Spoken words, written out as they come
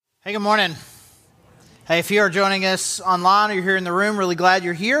Hey, good morning. Hey, if you are joining us online or you're here in the room, really glad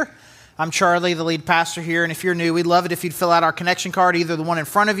you're here. I'm Charlie, the lead pastor here, and if you're new, we'd love it if you'd fill out our connection card, either the one in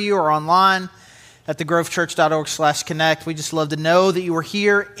front of you or online at thegrovechurch.org/connect. We just love to know that you are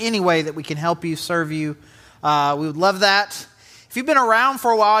here any way that we can help you, serve you. We would love that. If you've been around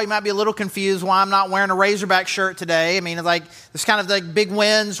for a while, you might be a little confused why I'm not wearing a Razorback shirt today. I mean, this kind of like big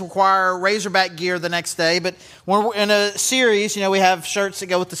wins require Razorback gear the next day. But when we're in a series, we have shirts that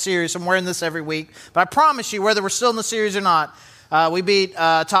go with the series. I'm wearing this every week. But I promise you, whether we're still in the series or not, we beat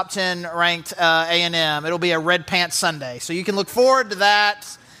top 10 ranked A&M. It'll be a Red Pants Sunday. So you can look forward to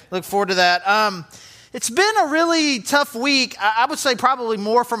that. It's been a really tough week. I would say probably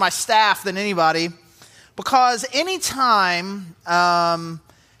more for my staff than anybody. Because anytime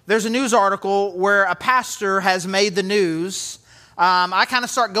there's a news article where a pastor has made the news, I kind of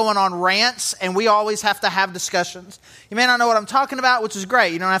start going on rants, and we always have to have discussions. You may not know what I'm talking about, which is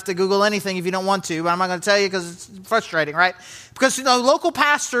great. You don't have to Google anything if you don't want to, but I'm not going to tell you because it's frustrating, right? Because, local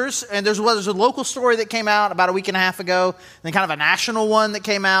pastors, and there's a local story that came out about a week and a half ago, and then kind of a national one that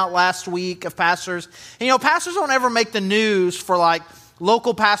came out last week of pastors. And, pastors don't ever make the news for like,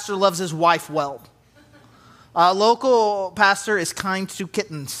 local pastor loves his wife well. Local pastor is kind to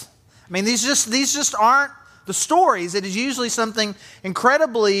kittens. I mean, these just aren't the stories. It is usually something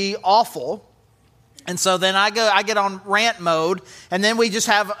incredibly awful. And so then I get on rant mode, and then we just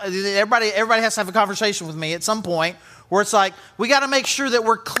have everybody has to have a conversation with me at some point where it's like, we got to make sure that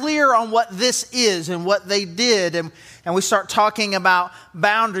we're clear on what this is and what they did, and we start talking about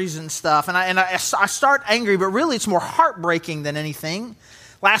boundaries and stuff. And I start angry, but really it's more heartbreaking than anything.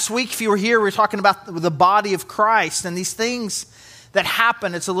 Last week, if you were here, we were talking about the body of Christ and these things that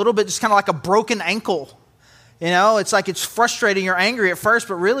happen. It's a little bit just kind of like a broken ankle. It's like it's frustrating. You're angry at first,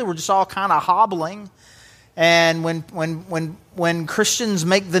 but really we're just all kind of hobbling. And when Christians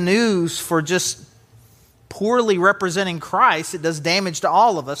make the news for just poorly representing Christ, it does damage to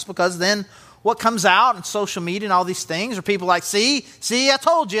all of us, because then what comes out in social media and all these things are people like, see, I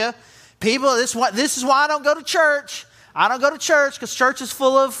told you. People, this is why I don't go to church. I don't go to church because church is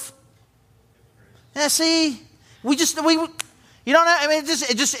full of. Yeah, see, you don't know. I mean,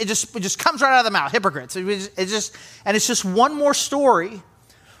 it just comes right out of the mouth. Hypocrites. It's just one more story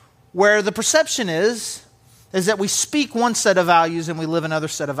where the perception is that we speak one set of values and we live another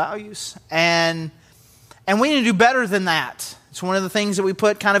set of values, and we need to do better than that. It's one of the things that we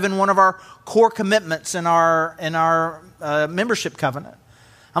put kind of in one of our core commitments in our membership covenant.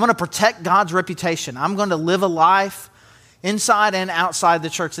 I'm going to protect God's reputation. I'm going to live a life inside and outside the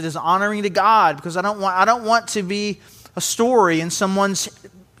church that is honoring to God, because I don't want to be a story in someone's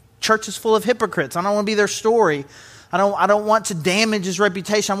church is full of hypocrites. I don't want to be their story. I don't want to damage his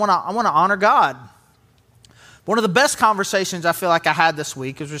reputation. I want to honor God. One of the best conversations I feel like I had this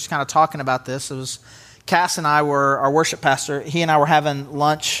week, as we're just kind of talking about this, it was Cass and I were, our worship pastor, he and I were having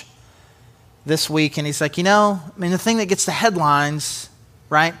lunch this week, and he's like, the thing that gets the headlines,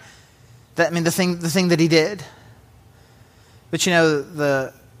 right? The thing that he did. But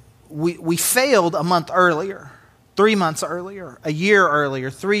we failed a month earlier, 3 months earlier, a year earlier,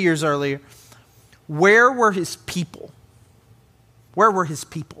 3 years earlier. Where were his people? Where were his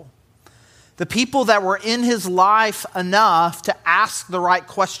people? The people that were in his life enough to ask the right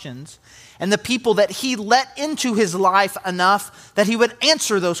questions, and the people that he let into his life enough that he would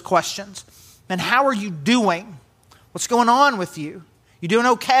answer those questions. And how are you doing? What's going on with you? You doing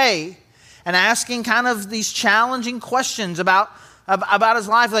okay? And asking kind of these challenging questions about his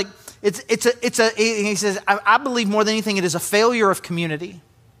life. Like he says, I believe more than anything, it is a failure of community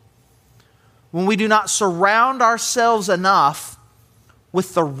when we do not surround ourselves enough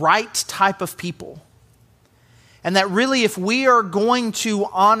with the right type of people. And that really, if we are going to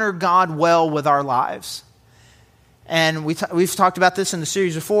honor God well with our lives, and we've talked about this in the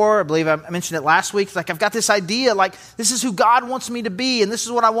series before. I believe I mentioned it last week. It's like, I've got this idea, like, this is who God wants me to be, and this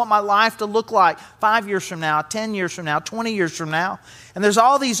is what I want my life to look like 5 years from now, 10 years from now, 20 years from now. And there's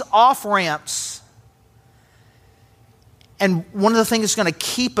all these off-ramps. And one of the things that's going to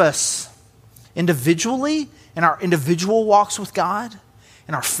keep us individually in our individual walks with God,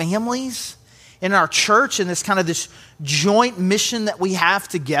 in our families, in our church, in this joint mission that we have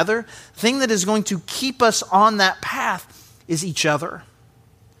together, the thing that is going to keep us on that path is each other.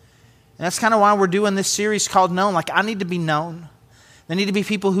 And that's kind of why we're doing this series called Known. Like, I need to be known. There need to be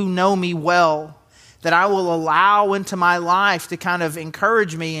people who know me well, that I will allow into my life to kind of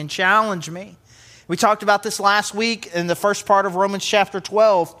encourage me and challenge me. We talked about this last week in the first part of Romans chapter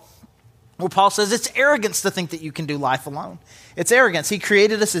 12, where Paul says it's arrogance to think that you can do life alone. It's arrogance. He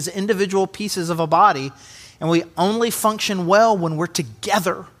created us as individual pieces of a body, and we only function well when we're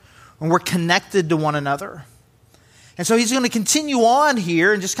together, when we're connected to one another. And so he's going to continue on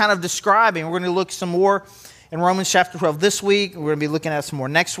here and just kind of describing. We're going to look some more in Romans chapter 12 this week. We're going to be looking at some more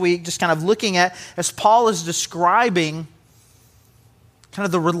next week. Just kind of looking at, as Paul is describing kind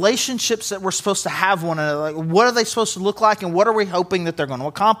of the relationships that we're supposed to have one another. Like, what are they supposed to look like, and what are we hoping that they're going to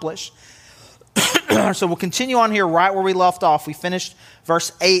accomplish? So we'll continue on here right where we left off. We finished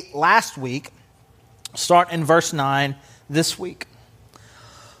verse 8 last week. Start in verse 9 this week.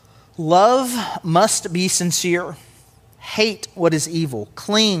 Love must be sincere. Hate what is evil.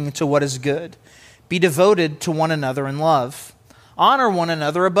 Cling to what is good. Be devoted to one another in love. Honor one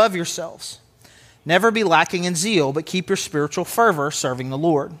another above yourselves. Never be lacking in zeal, but keep your spiritual fervor serving the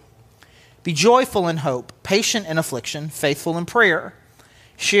Lord. Be joyful in hope, patient in affliction, faithful in prayer.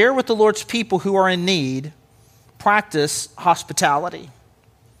 Share with the Lord's people who are in need. Practice hospitality.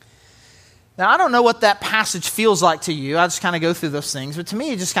 Now, I don't know what that passage feels like to you. I just kind of go through those things. But to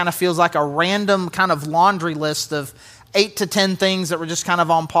me, it just kind of feels like a random kind of laundry list of 8 to 10 things that were just kind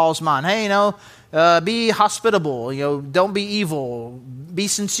of on Paul's mind. Hey, be hospitable. Don't be evil. Be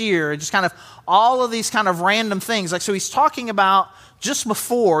sincere. Just kind of all of these kind of random things. Like, so he's talking about, just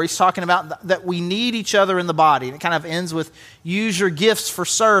before, he's talking about that we need each other in the body. And it kind of ends with use your gifts for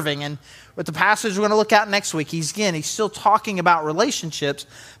serving. And with the passage we're going to look at next week, he's still talking about relationships.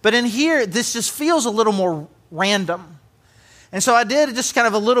 But in here, this just feels a little more random. And so I did just kind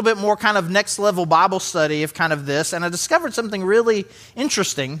of a little bit more kind of next level Bible study of kind of this. And I discovered something really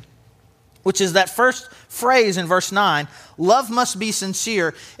interesting, which is that first phrase in verse 9, love must be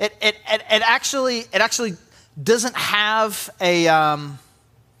sincere. It actually doesn't have a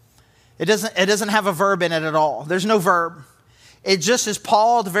it doesn't have a verb in it at all. There's no verb. It just is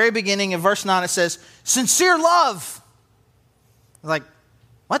Paul at the very beginning of verse 9. It says, sincere love. Like,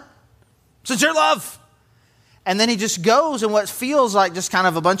 what? Sincere love. And then he just goes in what feels like just kind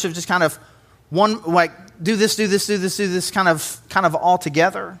of a bunch of just kind of one, like, do this, kind of all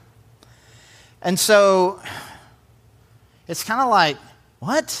together. And so it's kind of like,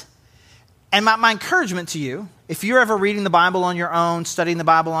 what? And my encouragement to you, if you're ever reading the Bible on your own, studying the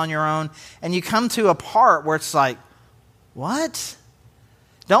Bible on your own, and you come to a part where it's like, what?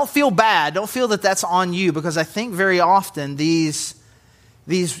 Don't feel bad. Don't feel that that's on you, because I think very often these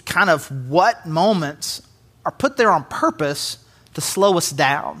kind of what moments are put there on purpose to slow us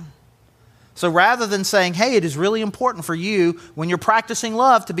down. So rather than saying, hey, it is really important for you when you're practicing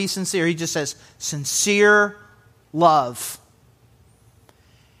love to be sincere, he just says, sincere love.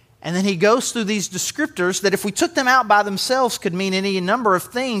 And then he goes through these descriptors that if we took them out by themselves could mean any number of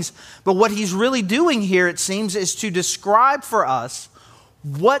things. But what he's really doing here, it seems, is to describe for us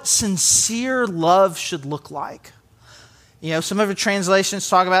what sincere love should look like. Some of the translations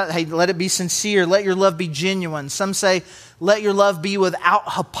talk about, hey, let it be sincere. Let your love be genuine. Some say, let your love be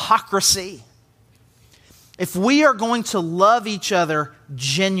without hypocrisy. If we are going to love each other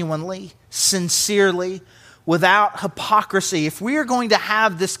genuinely, sincerely, without hypocrisy, if we are going to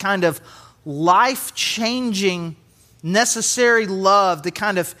have this kind of life-changing, necessary love to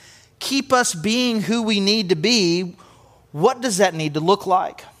kind of keep us being who we need to be, what does that need to look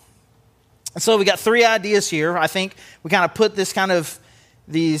like? And so we got 3 ideas here. I think we kind of put this kind of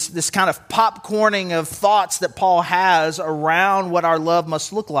popcorning of thoughts that Paul has around what our love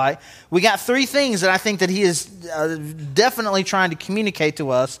must look like. We got 3 things that I think that he is definitely trying to communicate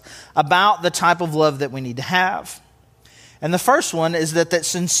to us about the type of love that we need to have. And the first one is that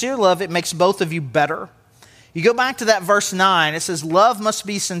sincere love, it makes both of you better. You go back to that verse 9, it says, love must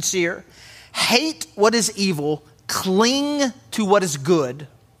be sincere. Hate what is evil, cling to what is good.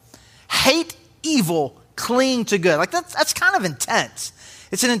 Hate evil, cling to good. Like that's kind of intense.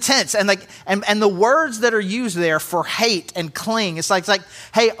 It's an intense, and the words that are used there for hate and cling, it's like,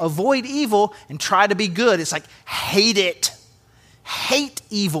 hey, avoid evil and try to be good. It's like, hate it. Hate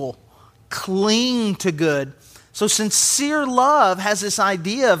evil, cling to good. So sincere love has this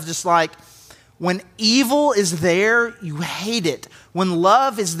idea of just like, when evil is there, you hate it. When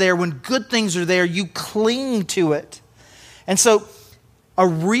love is there, when good things are there, you cling to it. And so a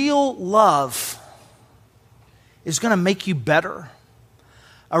real love is going to make you better.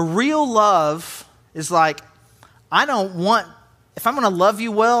 A real love is like, if I'm going to love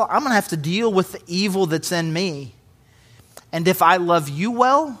you well, I'm going to have to deal with the evil that's in me. And if I love you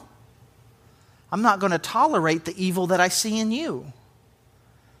well, I'm not going to tolerate the evil that I see in you.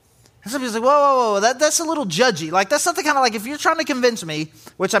 And somebody's like, whoa, that's a little judgy. Like, that's something kind of like, if you're trying to convince me,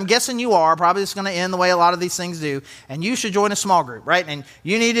 which I'm guessing you are, probably it's going to end the way a lot of these things do, and you should join a small group, right? And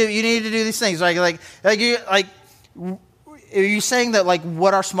you need to do these things. Are you saying that like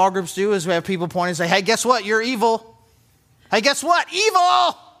what our small groups do is we have people point and say, hey, guess what? You're evil. Hey, guess what?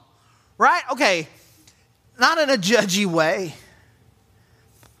 Evil! Right? Okay, not in a judgy way.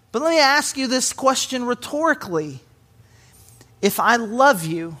 But let me ask you this question rhetorically. If I love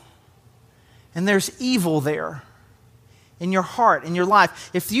you and there's evil there in your heart, in your life,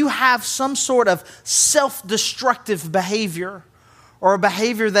 if you have some sort of self-destructive behavior or a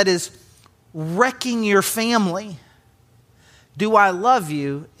behavior that is wrecking your family, do I love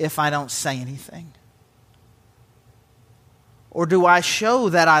you if I don't say anything? Or do I show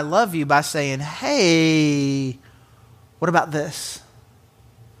that I love you by saying, hey, what about this?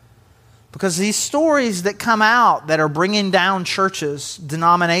 Because these stories that come out that are bringing down churches,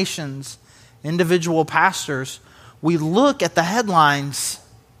 denominations, individual pastors, we look at the headlines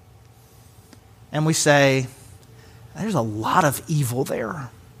and we say, there's a lot of evil there.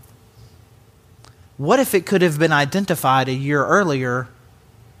 What if it could have been identified a year earlier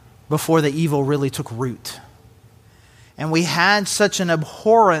before the evil really took root? And we had such an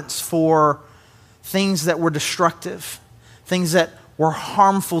abhorrence for things that were destructive, things that were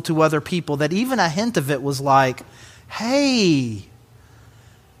harmful to other people, that even a hint of it was like, hey,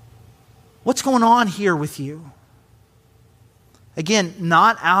 what's going on here with you? Again,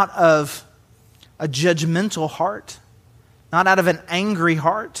 not out of a judgmental heart, not out of an angry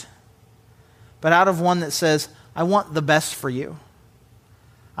heart, but out of one that says, I want the best for you.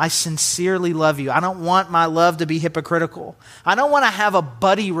 I sincerely love you. I don't want my love to be hypocritical. I don't want to have a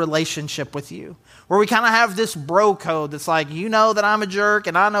buddy relationship with you where we kind of have this bro code that's like, you know that I'm a jerk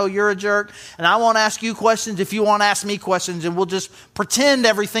and I know you're a jerk and I won't ask you questions if you won't ask me questions, and we'll just pretend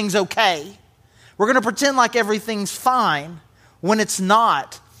everything's okay. We're going to pretend like everything's fine when it's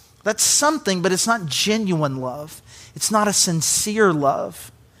not. That's something, but it's not genuine love. It's not a sincere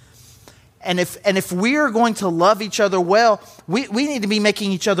love. And if we are going to love each other well, we need to be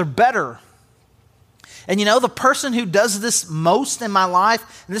making each other better. And you know, the person who does this most in my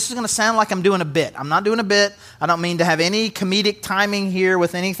life, and this is going to sound like I'm doing a bit. I'm not doing a bit. I don't mean to have any comedic timing here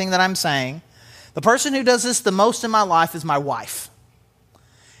with anything that I'm saying. The person who does this the most in my life is my wife.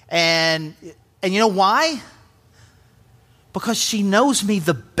 And you know why? Because she knows me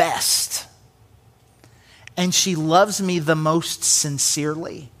the best. And she loves me the most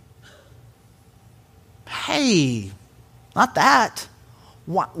sincerely. Hey, not that.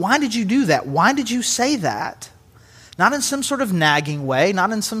 Why did you do that? Why did you say that? Not in some sort of nagging way,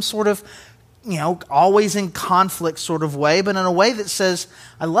 not in some sort of, always in conflict sort of way, but in a way that says,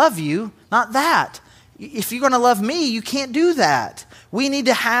 I love you, not that. If you're going to love me, you can't do that. We need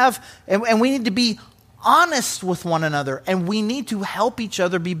to have, and we need to be honest with one another, and we need to help each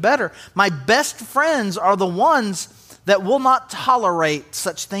other be better. My best friends are the ones that will not tolerate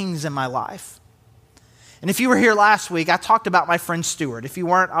such things in my life. And if you were here last week, I talked about my friend Stuart. If you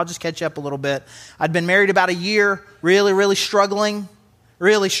weren't, I'll just catch you up a little bit. I'd been married about a year, really struggling.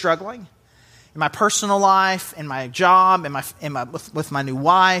 In my personal life, in my job, with my new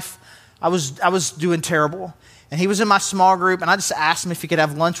wife, I was doing terrible. And he was in my small group, and I just asked him if he could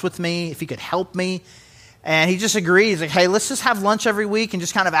have lunch with me, if he could help me. And he just agreed. He's like, hey, let's just have lunch every week and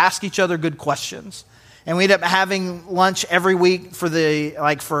just kind of ask each other good questions. And we ended up having lunch every week for 4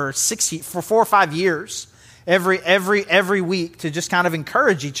 or 5 years. Every week to just kind of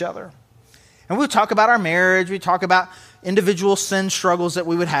encourage each other. And we would talk about our marriage. We'd talk about individual sin struggles that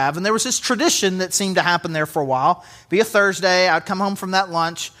we would have. And there was this tradition that seemed to happen there for a while. Be a Thursday. I'd come home from that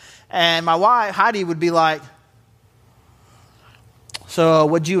lunch. And my wife, Heidi, would be like, so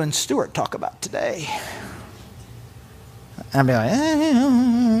what'd you and Stuart talk about today? And I'd be like,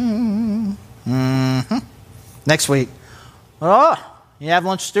 mm-hmm. Next week, oh, you have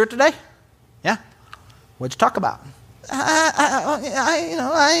lunch with Stuart today? Yeah. What'd you talk about?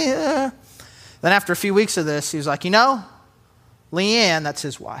 Then after a few weeks of this, he was like, Leanne, that's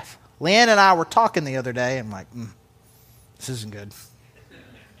his wife. Leanne and I were talking the other day. I'm like, this isn't good.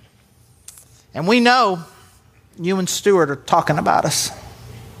 And we know you and Stuart are talking about us.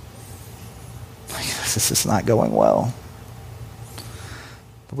 This is not going well.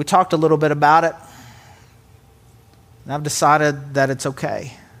 But we talked a little bit about it. And I've decided that it's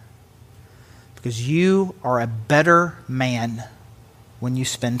okay. Because you are a better man when you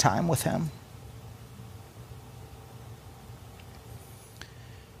spend time with him.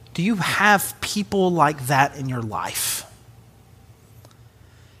 Do you have people like that in your life?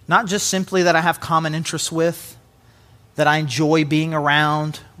 Not just simply that I have common interests with, that I enjoy being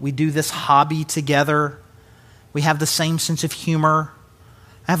around. We do this hobby together. We have the same sense of humor.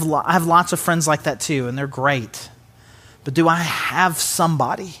 I have lots of friends like that too, and they're great. But do I have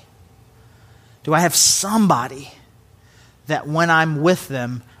somebody? Do I have somebody that when I'm with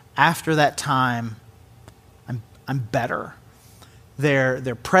them after that time, I'm better?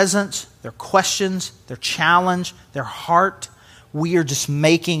 their presence, their questions, their challenge, their heart. We are just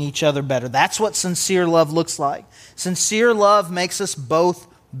making each other better. That's what sincere love looks like. Sincere love makes us both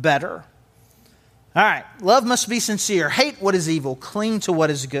better. All right, love must be sincere. Hate what is evil, cling to what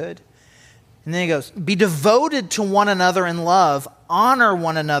is good. And then he goes, be devoted to one another in love. Honor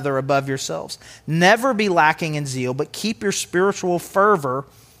one another above yourselves. Never be lacking in zeal, but keep your spiritual fervor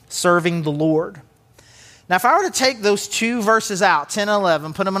serving the Lord. Now, if I were to take those two verses out, 10 and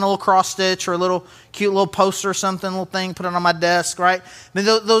 11, put them in a little cross stitch or a little cute little poster or something, little thing, put it on my desk, right? I mean,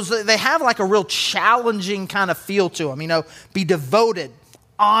 those they have like a real challenging kind of feel to them. You know, be devoted,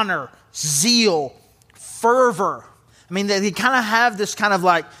 honor, zeal, fervor. I mean, they kind of have this kind of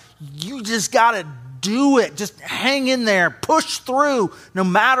like, you just got to do it. Just hang in there, push through no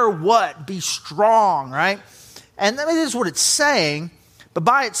matter what. Be strong, right? And that is what it's saying. But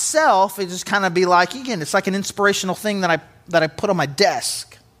by itself, it just kind of be like, again, it's like an inspirational thing that I put on my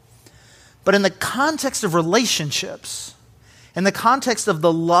desk. But in the context of relationships, in the context of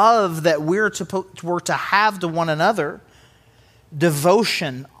the love that we're to have to one another,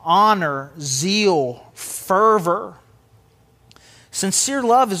 devotion, honor, zeal, fervor, sincere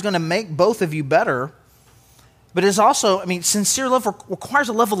love is going to make both of you better. But it's also, I mean, sincere love requires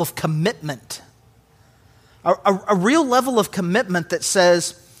a level of commitment. A real level of commitment that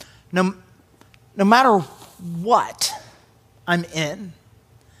says, no matter what, I'm in.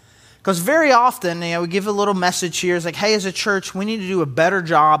 Because very often, we give a little message here. It's like, hey, as a church, we need to do a better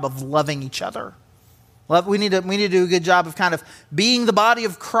job of loving each other. We need to do a good job of kind of being the body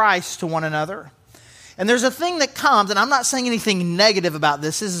of Christ to one another. And there's a thing that comes, and I'm not saying anything negative about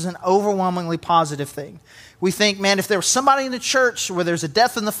this. This is an overwhelmingly positive thing. We think, man, if there was somebody in the church where there's a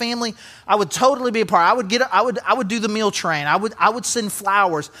death in the family, I would totally be a part. I would do the meal train. I would send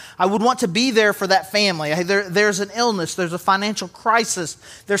flowers. I would want to be there for that family. Hey, there's an illness. There's a financial crisis.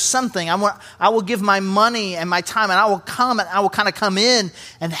 There's something. I will give my money and my time, and I will kind of come in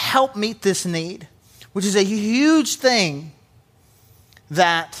and help meet this need, which is a huge thing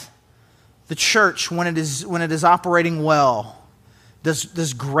that the church, when it is operating well,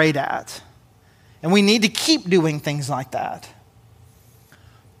 does great at. And we need to keep doing things like that.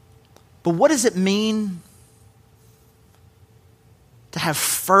 But what does it mean to have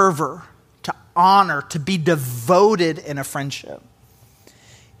fervor, to honor, to be devoted in a friendship?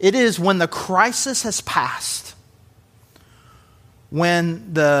 It is when the crisis has passed,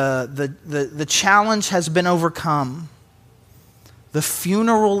 when the challenge has been overcome, the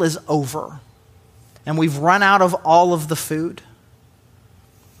funeral is over, and we've run out of all of the food.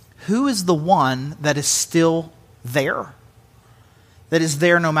 Who is the one that is still there? That is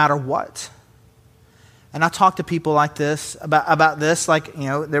there no matter what? And I talk to people like this, about this, like,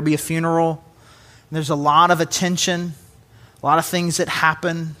 there'll be a funeral, and there's a lot of attention, a lot of things that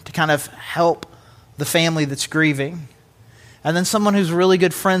happen to kind of help the family that's grieving. And then someone who's really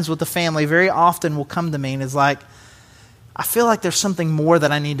good friends with the family very often will come to me and is like, I feel like there's something more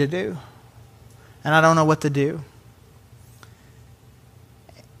that I need to do, and I don't know what to do.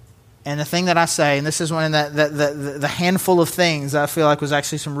 And the thing that I say, and this is one of the handful of things that I feel like was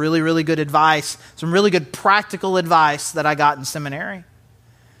actually some really, really good advice, some really good practical advice that I got in seminary.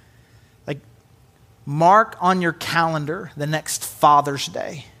 Like, mark on your calendar the next Father's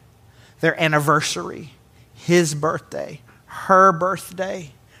Day, their anniversary, his birthday, her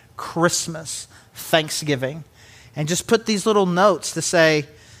birthday, Christmas, Thanksgiving, and just put these little notes to say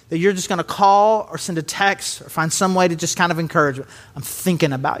that you're just going to call or send a text or find some way to just kind of encourage them. I'm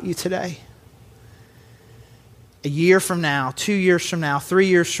thinking about you today. A year from now, 2 years from now, 3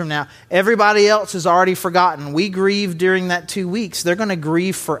 years from now, everybody else has already forgotten. We grieve during that 2 weeks. They're going to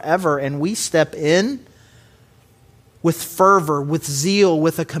grieve forever, and we step in with fervor, with zeal,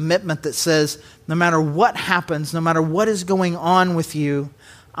 with a commitment that says, no matter what happens, no matter what is going on with you,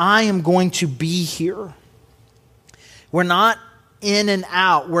 I am going to be here. We're not in and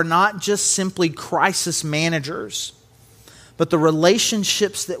out. We're not just simply crisis managers, but the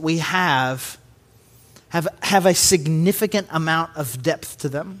relationships that we have a significant amount of depth to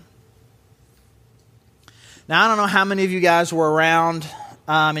them. Now, I don't know how many of you guys were around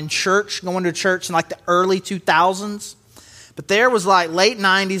in church, going to church in like the early 2000s, but there was like late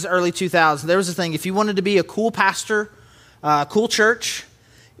 90s, early 2000s. There was a thing, if you wanted to be a cool pastor, cool church,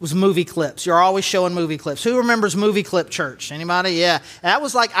 was movie clips. You're always showing movie clips. Who remembers movie clip church? Anybody? Yeah. And that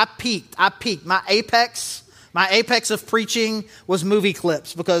was like, I peaked. My apex of preaching was movie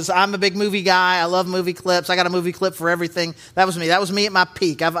clips, because I'm a big movie guy. I love movie clips. I got a movie clip for everything. That was me. That was me at my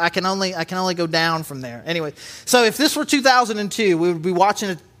peak. I can only go down from there. Anyway, so if this were 2002, we would be watching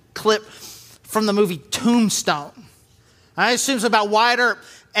a clip from the movie Tombstone. I assume it's about Wyatt Earp.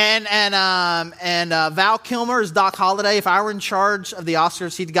 And Val Kilmer is Doc Holliday. If I were in charge of the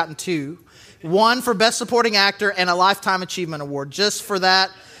Oscars, he'd gotten 2. One for Best Supporting Actor and a Lifetime Achievement Award. Just for that,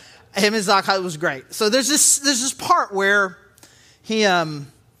 him as Doc Holliday was great. So there's this part where he's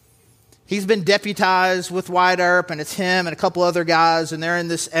been deputized with Wyatt Earp, and it's him and a couple other guys, and they're in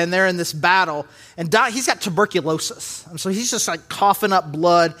this battle. And he's got tuberculosis, and so he's just like coughing up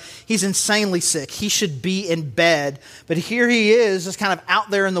blood. He's insanely sick. He should be in bed, but here he is, just kind of out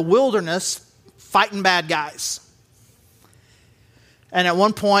there in the wilderness, fighting bad guys. And at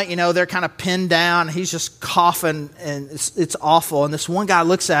one point, they're kind of pinned down. And he's just coughing, and it's awful. And this one guy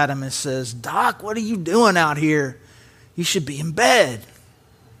looks at him and says, "Doc, what are you doing out here? You should be in bed."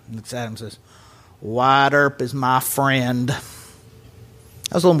 He looks at him and says, "Wyatt Earp is my friend." That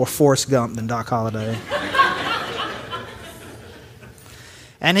was a little more Forrest Gump than Doc Holliday.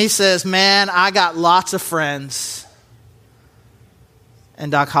 And he says, "Man, I got lots of friends."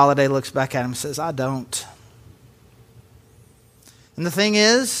 And Doc Holliday looks back at him and says, "I don't." And the thing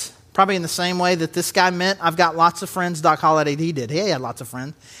is, probably in the same way that this guy meant, I've got lots of friends, Doc Holliday, he did. He had lots of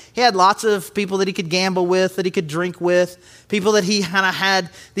friends. He had lots of people that he could gamble with, that he could drink with, people that he kind of had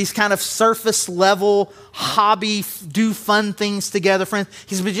these kind of surface level hobby, do fun things together friends.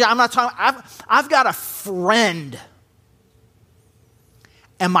 He said, "I'm not talking, I've got a friend.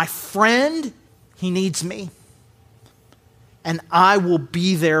 And my friend, he needs me. And I will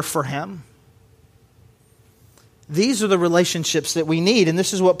be there for him." These are the relationships that we need. And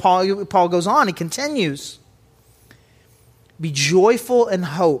this is what Paul goes on. He continues. "Be joyful in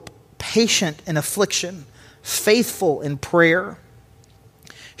hope, patient in affliction, faithful in prayer.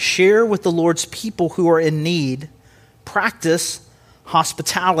 Share with the Lord's people who are in need. Practice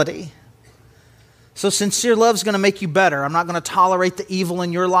hospitality." So sincere love is going to make you better. I'm not going to tolerate the evil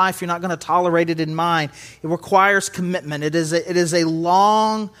in your life. You're not going to tolerate it in mine. It requires commitment. It is a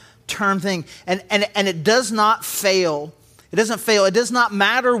long-term thing. And it does not fail. It doesn't fail. It does not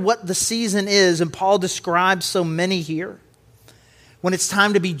matter what the season is. And Paul describes so many here. When it's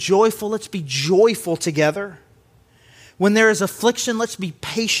time to be joyful, let's be joyful together. When there is affliction, let's be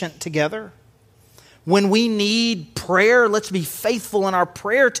patient together. When we need prayer, let's be faithful in our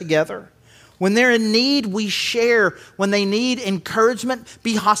prayer together. When they're in need, we share. When they need encouragement,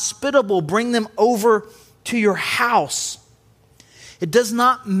 be hospitable. Bring them over to your house. It does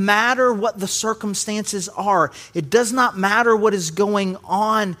not matter what the circumstances are. It does not matter what is going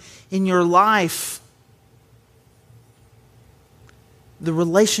on in your life. The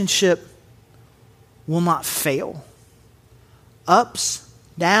relationship will not fail. Ups,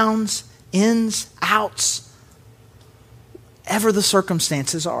 downs, ins, outs, whatever the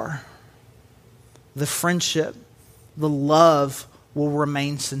circumstances are, the friendship, the love will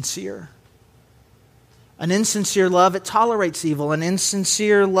remain sincere. An insincere love, it tolerates evil. An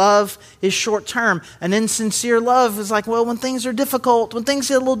insincere love is short-term. An insincere love is like, well, when things are difficult, when things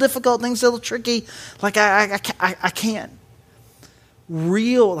get a little difficult, things get a little tricky, like I can't.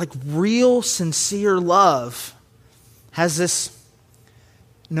 Real sincere love has this,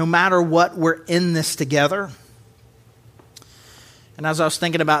 no matter what, we're in this together. And as I was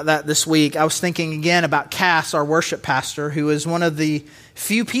thinking about that this week, I was thinking again about Cass, our worship pastor, who is one of the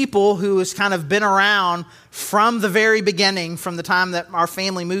few people who has kind of been around from the very beginning, from the time that our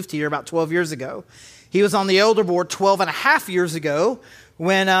family moved here about 12 years ago. He was on the elder board 12 and a half years ago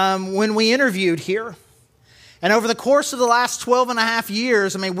when we interviewed here. And over the course of the last 12 and a half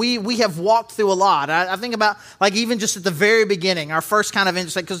years, I mean, we have walked through a lot. I think about, like, even just at the very beginning, our first kind of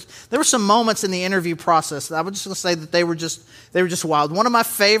interest, because there were some moments in the interview process that I would just say that they were just wild. One of my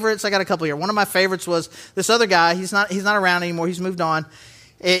favorites, I got a couple here. One of my favorites was this other guy. He's not around anymore. He's moved on.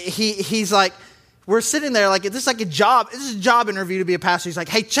 He's like, we're sitting there like, this is like a job. This is a job interview to be a pastor. He's like,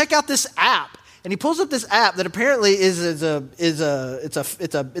 hey, check out this app. And he pulls up this app that apparently is a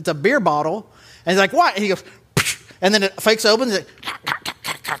beer bottle. And he's like, what? And he goes, and then it fakes open, and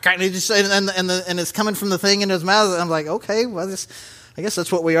he just and it's coming from the thing in his mouth. And I'm like, okay, well, I guess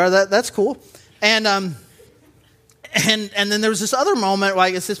that's what we are. That's cool. And then there was this other moment,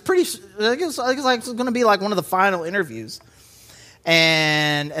 like it's this pretty. I guess like it's going to be like one of the final interviews,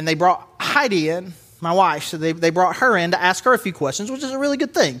 and they brought Heidi in, my wife. So they brought her in to ask her a few questions, which is a really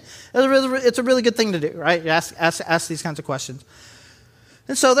good thing. It's a really good thing to do, right? You ask these kinds of questions.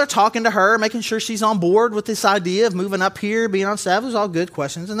 And so they're talking to her, making sure she's on board with this idea of moving up here, being on staff. It was all good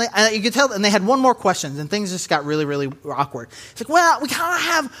questions. And you could tell, and they had one more question, and things just got really, really awkward. It's like, well, we kind of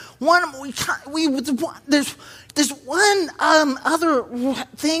have one, there's one other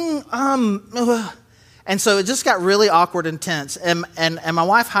thing, and so it just got really awkward and tense. And my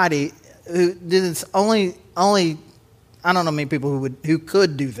wife, Heidi, who did this only I don't know many people who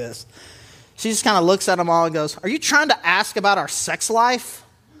could do this. She just kind of looks at them all and goes, "Are you trying to ask about our sex life?"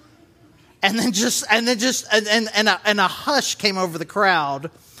 And then a hush came over the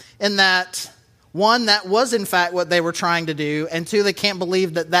crowd, in that, one, that was in fact what they were trying to do, and two, they can't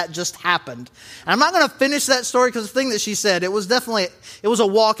believe that just happened. And I'm not going to finish that story, because the thing that she said, it was a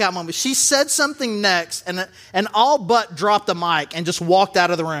walkout moment. She said something next, and all but dropped the mic and just walked out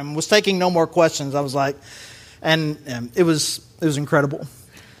of the room, was taking no more questions. I was like, and it was incredible.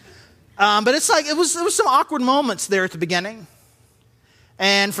 But it's like, it was some awkward moments there at the beginning.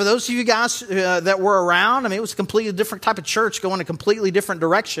 And for those of you guys that were around, I mean, it was a completely different type of church going a completely different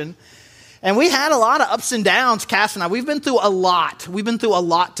direction. And we had a lot of ups and downs, Cass and I. We've been through a lot. We've been through a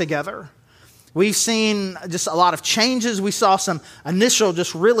lot together. We've seen just a lot of changes. We saw some initial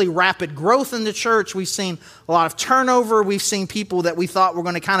just really rapid growth in the church. We've seen a lot of turnover. We've seen people that we thought were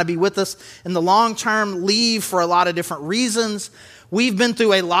going to kind of be with us in the long term leave for a lot of different reasons. We've been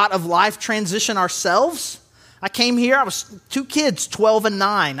through a lot of life transition ourselves. I came here, I was 2 kids, 12 and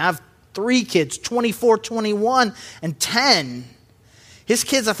 9. I have 3 kids, 24, 21, and 10. His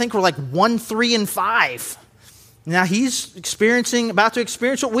kids, I think, were like 1, 3, and 5. Now he's about to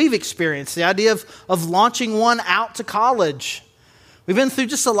experience what we've experienced, the idea of launching one out to college. We've been through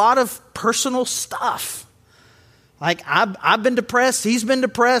just a lot of personal stuff. Like I've been depressed, he's been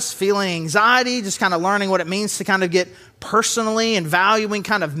depressed, feeling anxiety, just kind of learning what it means to kind of get personally and valuing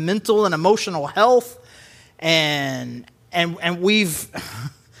kind of mental and emotional health. And we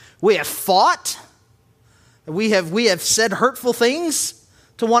have fought. We have said hurtful things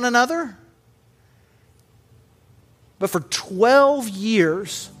to one another. But for 12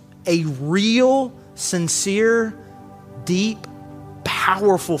 years, a real, sincere, deep,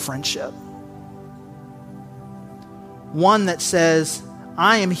 powerful friendship. One that says,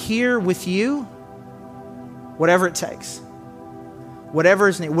 I am here with you, whatever it takes.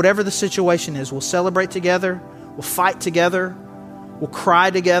 Whatever the situation is, we'll celebrate together, we'll fight together, we'll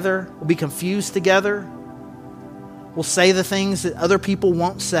cry together, we'll be confused together, we'll say the things that other people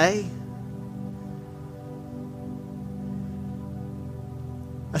won't say.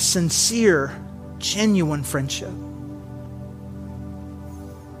 A sincere, genuine friendship. And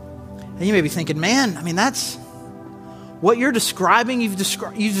you may be thinking, man, I mean, that's what you're describing. You've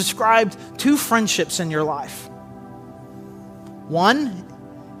described 2 friendships in your life. One,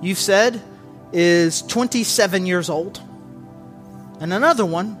 you've said, is 27 years old. And another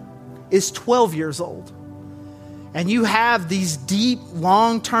one is 12 years old. And you have these deep,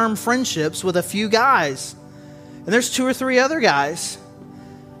 long-term friendships with a few guys. And there's 2 or 3 other guys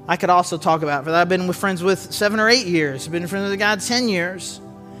I could also talk about. For that, I've been friends with 7 or 8 years. I've been friends with a guy 10 years.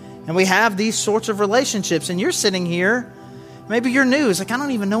 And we have these sorts of relationships. And you're sitting here, maybe you're new. It's like, I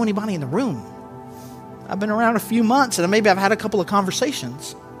don't even know anybody in the room. I've been around a few months, and maybe I've had a couple of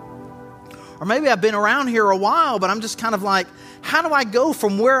conversations. Or maybe I've been around here a while, but I'm just kind of like, how do I go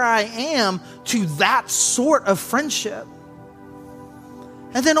from where I am to that sort of friendship?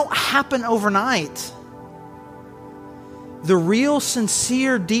 And they don't happen overnight. The real,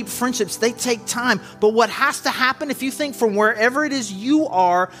 sincere, deep friendships, they take time. But what has to happen, if you think from wherever it is you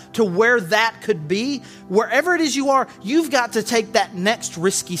are to where that could be, wherever it is you are, you've got to take that next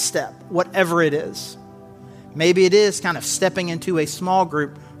risky step, whatever it is. Maybe it is kind of stepping into a small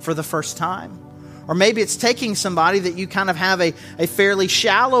group for the first time. Or maybe it's taking somebody that you kind of have a fairly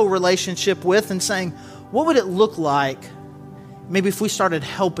shallow relationship with and saying, what would it look like maybe if we started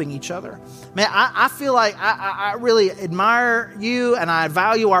helping each other? Man, I feel like I really admire you and I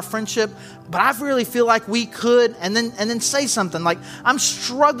value our friendship, but I really feel like we could, and then say something like, I'm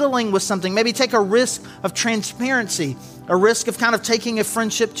struggling with something. Maybe take a risk of transparency, a risk of kind of taking a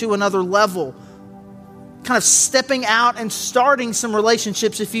friendship to another level, kind of stepping out and starting some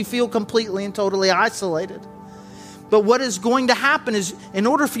relationships if you feel completely and totally isolated. But what is going to happen is, in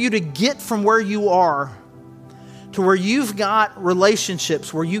order for you to get from where you are to where you've got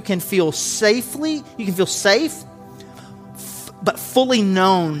relationships where you can feel safe, but fully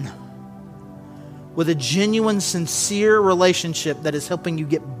known, with a genuine, sincere relationship that is helping you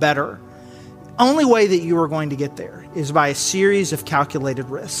get better. The only way that you are going to get there is by a series of calculated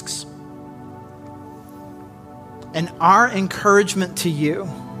risks. And our encouragement to you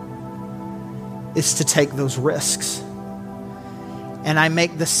is to take those risks. And I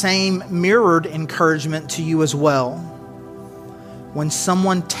make the same mirrored encouragement to you as well. When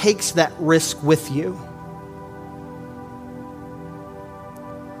someone takes that risk with you,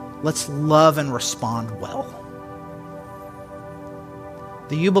 let's love and respond well.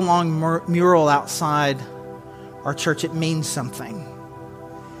 The You Belong mural outside our church, it means something.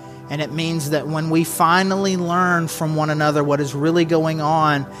 And it means that when we finally learn from one another what is really going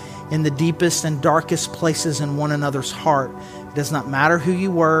on in the deepest and darkest places in one another's heart, it does not matter who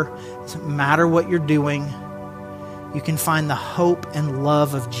you were, it doesn't matter what you're doing, you can find the hope and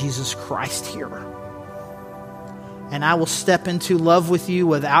love of Jesus Christ here. And I will step into love with you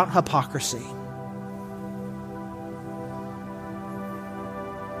without hypocrisy.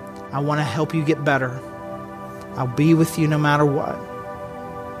 I want to help you get better. I'll be with you no matter what.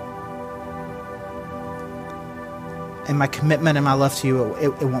 And my commitment and my love to you,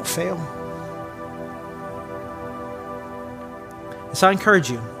 it won't fail. So I encourage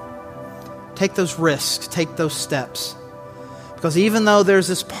you, take those risks, take those steps. Because even though there's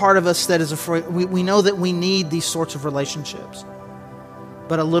this part of us that is afraid, we know that we need these sorts of relationships.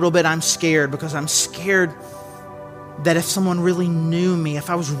 But a little bit I'm scared, because I'm scared that if someone really knew me, if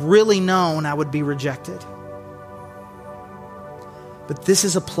I was really known, I would be rejected. But this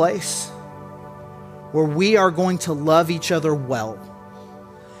is a place where we are going to love each other well.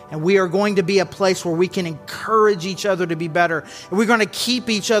 And we are going to be a place where we can encourage each other to be better. And we're going to keep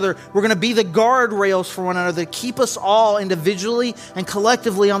each other, we're going to be the guardrails for one another, keep us all individually and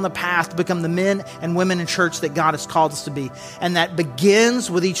collectively on the path to become the men and women in church that God has called us to be. And that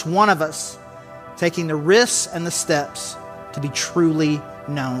begins with each one of us taking the risks and the steps to be truly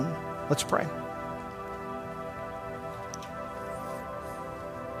known. Let's pray.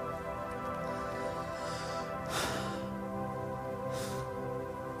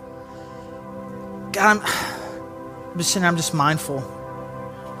 God, I'm just mindful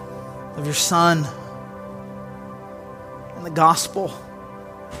of your Son and the gospel.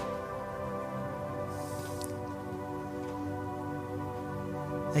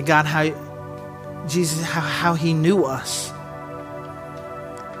 And God, how he knew us.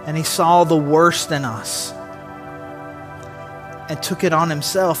 And he saw the worst in us and took it on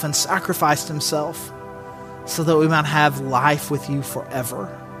himself and sacrificed himself so that we might have life with you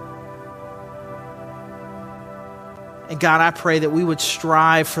forever. And God, I pray that we would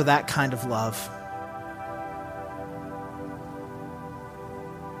strive for that kind of love,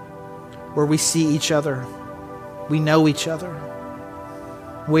 where we see each other, we know each other,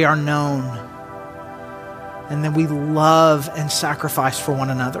 we are known, and then we love and sacrifice for one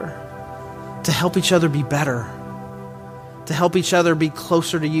another to help each other be better, to help each other be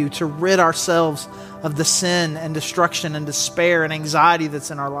closer to you, to rid ourselves of the sin and destruction and despair and anxiety that's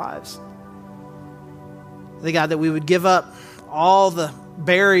in our lives. God, that we would give up all the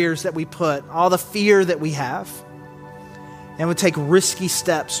barriers that we put, all the fear that we have, and would take risky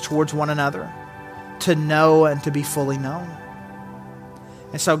steps towards one another to know and to be fully known.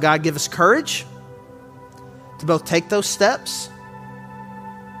 And so, God, give us courage to both take those steps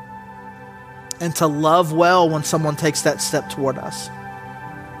and to love well when someone takes that step toward us.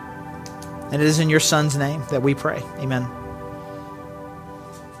 And it is in your Son's name that we pray. Amen.